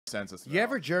consensus. You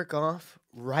ever jerk off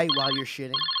right while you're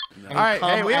shitting? No. All right,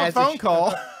 hey, we have a phone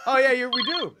call. Oh, yeah, we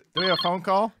do. Do we have a phone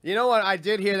call? You know what? I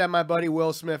did hear that my buddy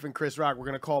Will Smith and Chris Rock were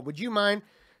going to call. Would you mind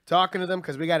talking to them?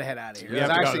 Because we got to head out of here.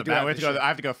 I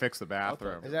have to go fix the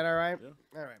bathroom. Okay. Is that all right?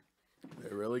 Yeah. All right.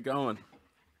 They're really going.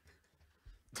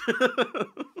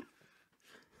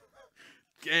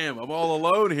 Damn, I'm all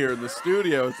alone here in the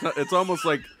studio. It's almost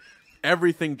like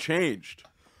everything changed.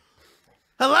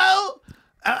 Hello?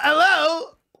 Hello?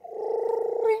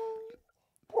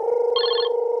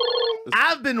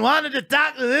 I've been wanting to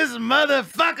talk to this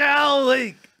motherfucker all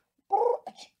week.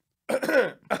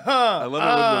 I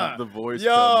love it when the voice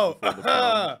yo, comes before the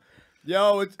phone.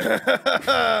 Yo, it's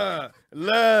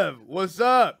Lev. What's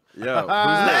up? Yo,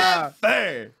 Lev.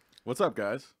 Hey. What's up,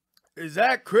 guys? Is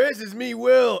that Chris? It's me,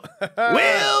 Will.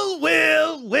 Will.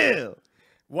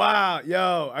 Wow,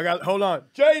 yo, hold on.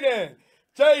 Jaden,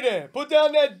 put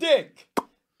down that dick.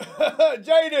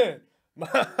 Jaden,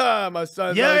 my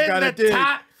son's You're always got in a the dick.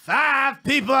 top 5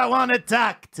 people I want to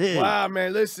talk to. Wow,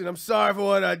 man, listen, I'm sorry for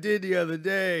what I did the other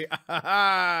day.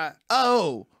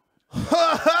 Oh.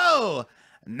 Ho.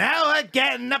 Now I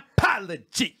get an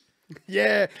apology.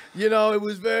 Yeah, you know, it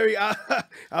was very,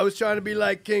 I was trying to be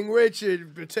like King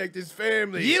Richard, protect his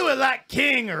family. You were like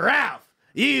King Ralph.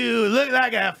 You look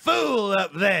like a fool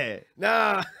up there.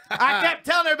 Nah. I kept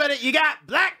telling everybody, you got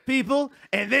black people,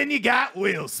 and then you got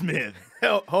Will Smith.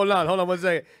 Hold on 1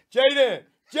 second.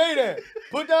 Jaden,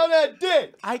 put down that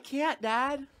dick. I can't,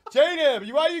 Dad. Jaden,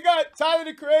 why you got Tyler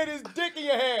the Creator's dick in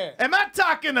your hand? Am I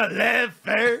talking to Lev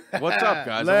Fair? What's up,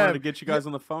 guys? I wanted to get you guys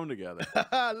on the phone together.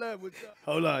 Lev, what's up?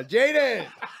 Hold on. Jada.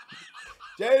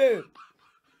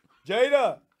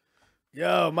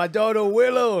 Yo, my daughter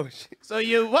Willow. So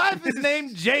your wife is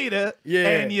named Jada, Yeah.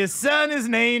 and your son is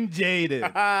named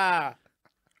Jaden.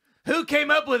 Who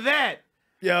came up with that?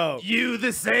 Yo. You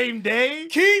the same day?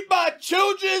 Keep my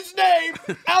children's name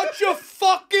out your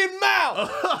fucking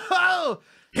mouth. Oh,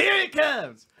 here it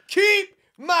comes. Keep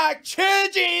my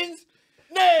children's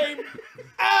name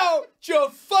out your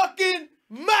fucking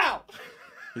mouth.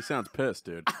 He sounds pissed,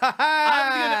 dude.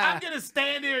 I'm gonna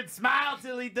stand here and smile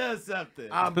till he does something.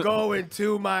 I'm going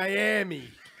to Miami.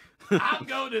 I'm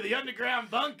going to the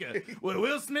underground bunker where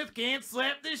Will Smith can't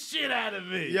slap this shit out of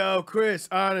me. Yo, Chris,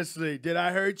 honestly, did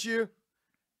I hurt you?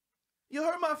 You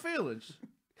hurt my feelings.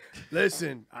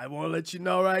 Listen, I want to let you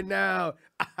know right now.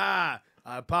 I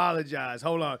apologize.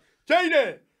 Hold on.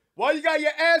 Jaden, why you got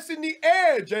your ass in the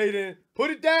air, Jaden?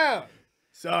 Put it down.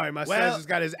 Sorry, my son just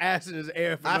got his ass in his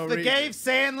air for no reason. I forgave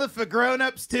Sandler for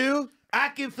grown-ups, too. I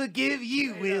can forgive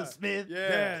you, Will Smith.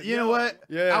 Yeah. You know what?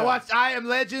 Yeah. I watched I Am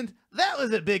Legend. That was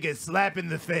the biggest slap in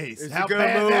the face. It's How a good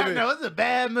bad movie. that? No, it's a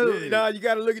bad movie. No, you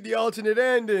got to look at the alternate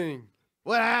ending.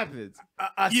 What happens?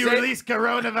 You said- release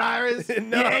coronavirus?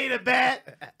 No. You ate a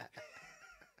bat?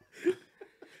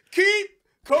 Keep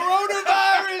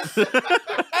coronavirus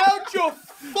out your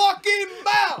fucking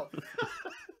mouth.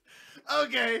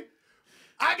 Okay.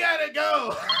 I gotta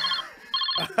go.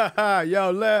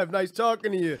 Yo, Lev, nice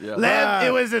talking to you. Yeah. Lev,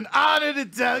 it was an honor to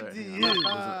talk to you.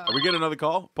 Are we getting another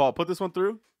call? Paul, put this one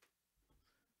through.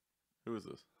 Who is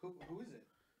this? Who is it?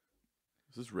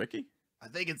 Is this Ricky? I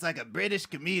think it's like a British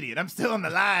comedian. I'm still on the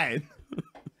line.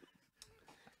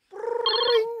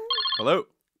 Hello?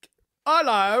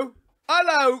 Hello,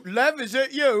 Lev, is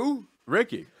it you?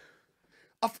 Ricky.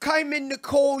 I've came in to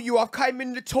call you. I've came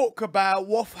in to talk about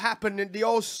what happened at the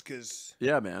Oscars.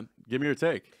 Yeah, man. Give me your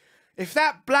take. If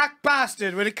that black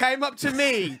bastard would have came up to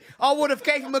me, I would have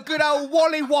gave him a good old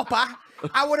wally whopper.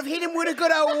 I would have hit him with a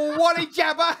good old wally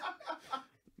jabber.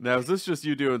 Now, is this just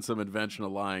you doing some invention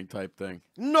of lying type thing?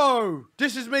 No,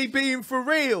 this is me being for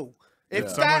real. If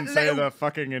that Someone say little... the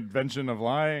fucking invention of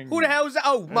lying. Who the hell is that?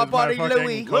 Oh, my It's buddy fucking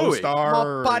Louis.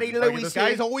 co-star. My buddy Like, Louis this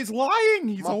guy's here. always lying.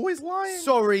 He's always lying.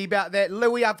 Sorry about that,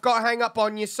 Louis. I've got to hang up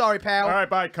on you. Sorry, pal. All right,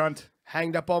 bye, cunt.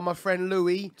 Hanged up on my friend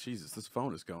Louis. Jesus, this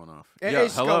phone is going off. It yeah,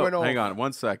 is hello. going off. Hang on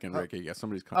 1 second, Ricky. Yeah,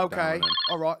 somebody's coming Okay. down.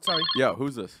 All right. Sorry. Yo,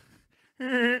 who's this?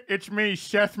 It's me,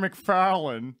 Seth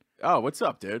MacFarlane. Oh, what's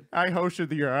up, dude? I hosted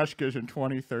the Oscars in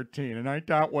 2013, and I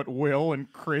thought what Will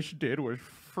and Chris did was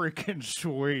freaking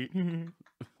sweet. Do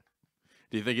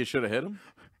you think you should have hit him?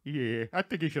 Yeah, I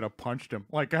think he should have punched him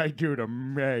like I do to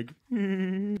Meg.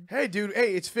 Hey, dude.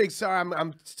 Hey, it's Fig. Sorry,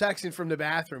 I'm texting from the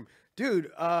bathroom.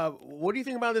 Dude, what do you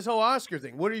think about this whole Oscar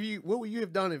thing? What would you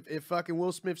have done if fucking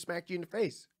Will Smith smacked you in the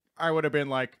face? I would have been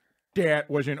like, that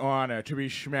was an honor to be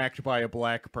smacked by a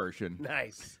black person.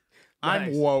 Nice.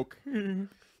 I'm woke. You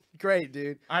great,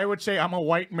 dude. I would say I'm a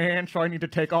white man, so I need to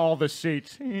take all the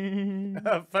seats.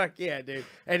 Oh, fuck yeah, dude.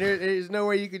 And there's no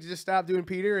way you could just stop doing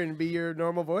Peter and be your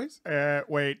normal voice?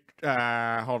 Wait.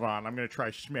 Hold on. I'm going to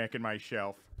try smacking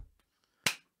myself.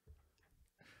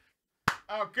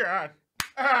 Oh, God.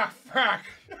 Ah, fuck.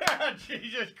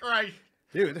 Jesus Christ.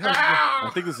 Dude, I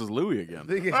think this is Louis again.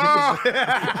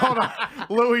 Hold on.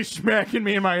 Louis smacking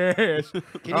me in my ass.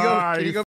 Can you go